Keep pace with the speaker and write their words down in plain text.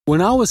When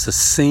I was a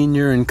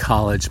senior in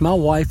college, my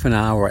wife and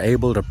I were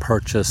able to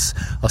purchase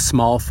a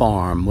small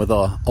farm with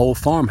an old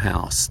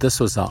farmhouse. This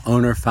was an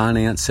owner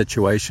finance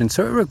situation,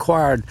 so it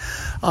required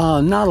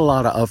not a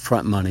lot of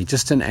upfront money,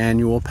 just an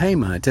annual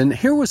payment. And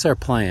here was our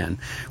plan.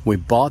 We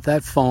bought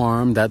that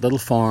farm, that little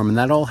farm, and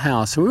that old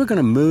house, and we were going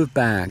to move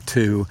back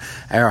to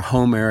our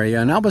home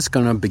area, and I was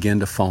going to begin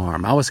to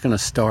farm. I was going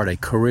to start a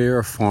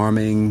career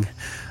farming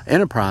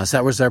enterprise.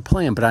 That was our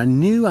plan, but I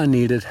knew I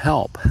needed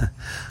help.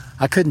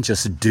 I couldn't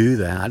just do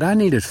that. I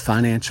needed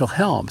financial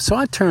help. So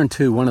I turned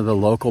to one of the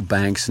local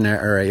banks in our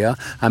area.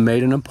 I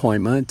made an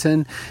appointment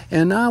and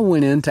I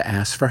went in to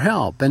ask for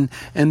help. And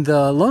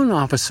the loan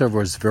officer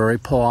was very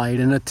polite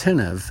and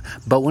attentive.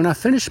 But when I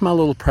finished my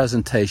little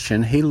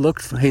presentation, he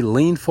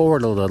leaned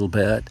forward a little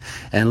bit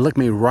and looked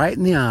me right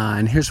in the eye.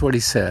 And here's what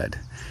he said.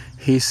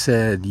 He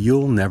said,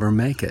 "You'll never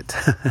make it."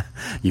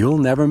 You'll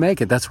never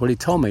make it. That's what he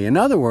told me. In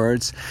other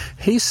words,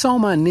 he saw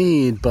my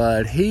need,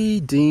 but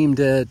he deemed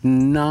it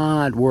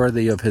not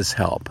worthy of his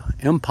help.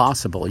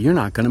 Impossible. You're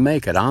not going to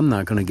make it. I'm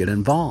not going to get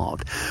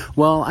involved.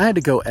 Well, I had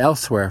to go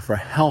elsewhere for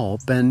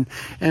help. And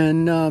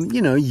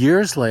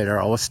years later,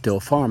 I was still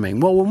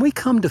farming. Well, when we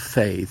come to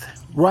faith,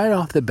 right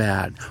off the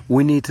bat,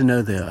 we need to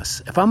know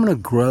this. If I'm going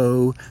to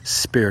grow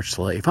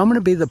spiritually, if I'm going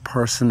to be the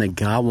person that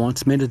God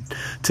wants me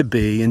to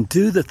be and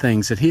do the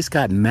things that He's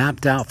got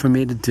mapped out for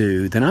me to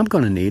do, then I'm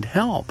going to need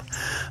help.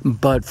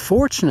 But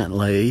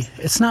fortunately,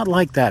 it's not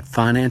like that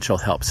financial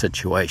help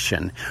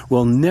situation.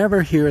 We'll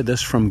never hear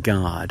this from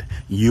God.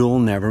 You'll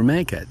never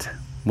make it.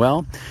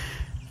 Well,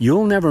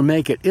 you'll never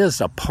make it is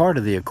a part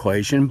of the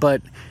equation,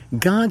 but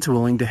God's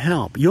willing to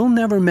help. You'll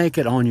never make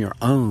it on your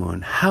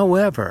own.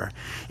 However,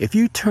 if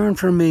you turn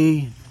for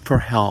me for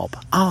help,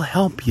 I'll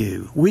help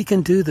you. We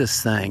can do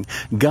this thing.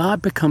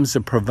 God becomes the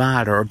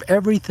provider of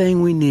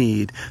everything we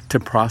need to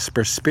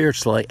prosper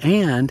spiritually,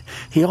 and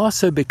He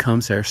also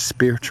becomes our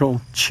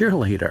spiritual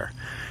cheerleader.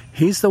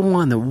 He's the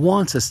one that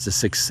wants us to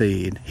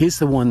succeed. He's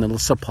the one that will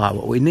supply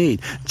what we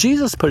need.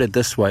 Jesus put it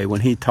this way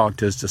when He talked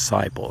to His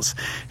disciples.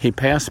 He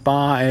passed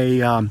by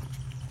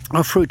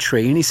a fruit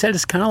tree, and He said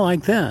it's kind of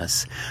like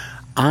this.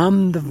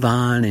 I'm the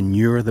vine and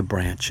you're the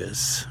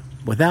branches.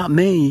 Without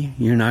me,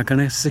 you're not going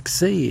to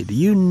succeed.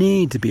 You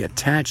need to be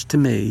attached to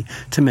me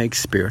to make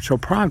spiritual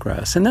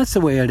progress. And that's the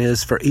way it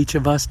is for each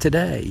of us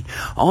today.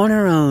 On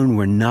our own,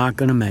 we're not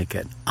going to make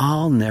it.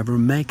 I'll never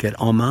make it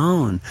on my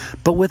own.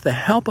 But with the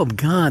help of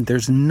God,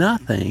 there's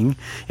nothing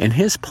in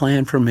His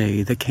plan for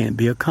me that can't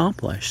be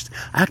accomplished.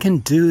 I can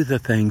do the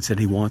things that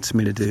He wants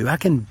me to do. I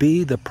can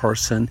be the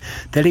person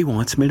that He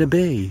wants me to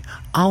be.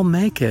 I'll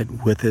make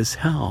it with His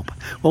help.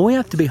 Well, we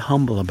have to be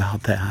humble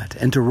about that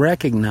and to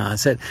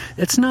recognize that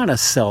it's not a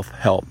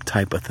self-help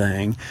type of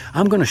thing.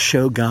 I'm going to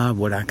show God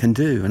what I can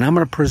do, and I'm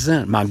going to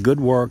present my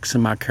good works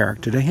and my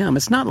character to Him.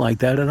 It's not like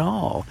that at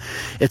all.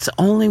 It's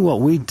only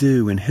what we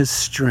do in His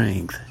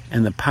strength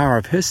and the power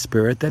of His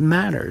Spirit that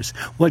matters.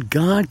 What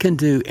God can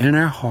do in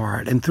our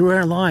heart and through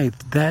our life,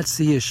 that's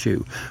the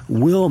issue.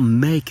 We'll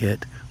make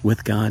it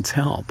with God's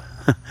help.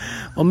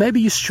 Well, maybe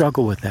you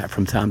struggle with that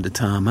from time to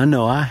time. I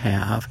know I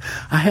have.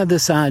 I have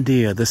this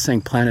idea, this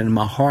thing planted in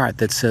my heart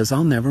that says,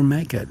 I'll never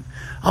make it.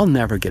 I'll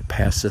never get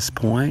past this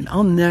point.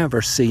 I'll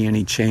never see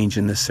any change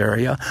in this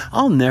area.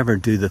 I'll never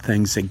do the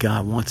things that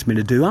God wants me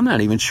to do. I'm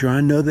not even sure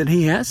I know that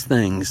He has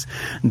things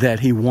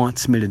that He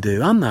wants me to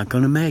do. I'm not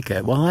going to make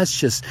it. Well, that's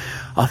just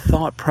a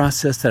thought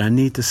process that I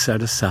need to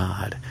set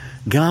aside.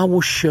 God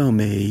will show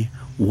me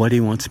what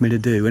He wants me to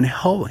do, and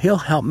He'll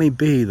help me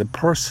be the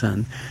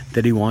person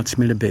that He wants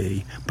me to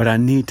be, but I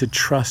need to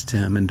trust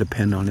Him and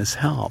depend on His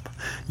help.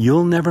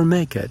 You'll never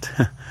make it.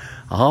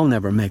 I'll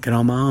never make it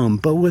on my own,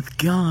 but with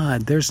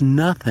God, there's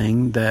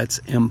nothing that's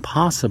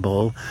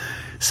impossible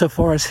so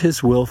far as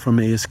His will for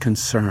me is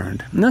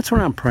concerned. And that's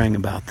what I'm praying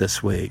about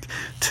this week,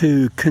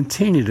 to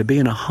continue to be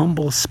in a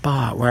humble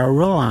spot where I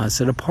realize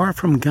that apart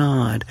from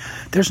God,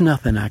 there's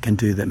nothing I can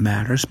do that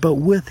matters, but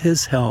with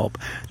His help,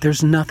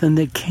 there's nothing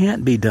that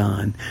can't be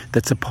done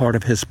that's a part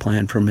of His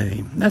plan for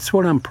me. That's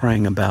what I'm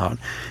praying about,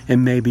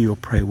 and maybe you'll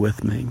pray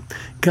with me.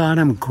 God,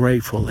 I'm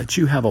grateful that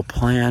You have a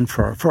plan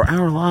for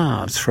our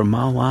lives, for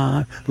my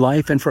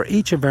life, and for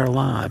each of our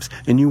lives,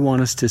 and You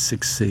want us to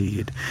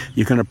succeed.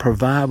 You're going to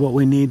provide what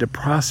we need to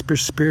prosper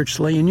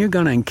spiritually, and You're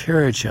going to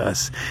encourage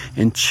us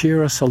and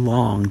cheer us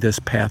along this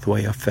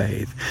pathway of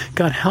faith.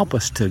 God, help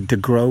us to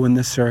grow in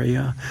this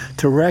area,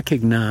 to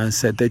recognize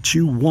that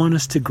You want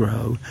us to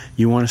grow,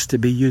 You want us to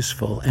be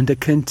useful, and to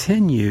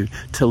continue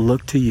to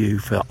look to You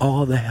for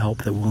all the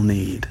help that we'll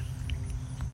need.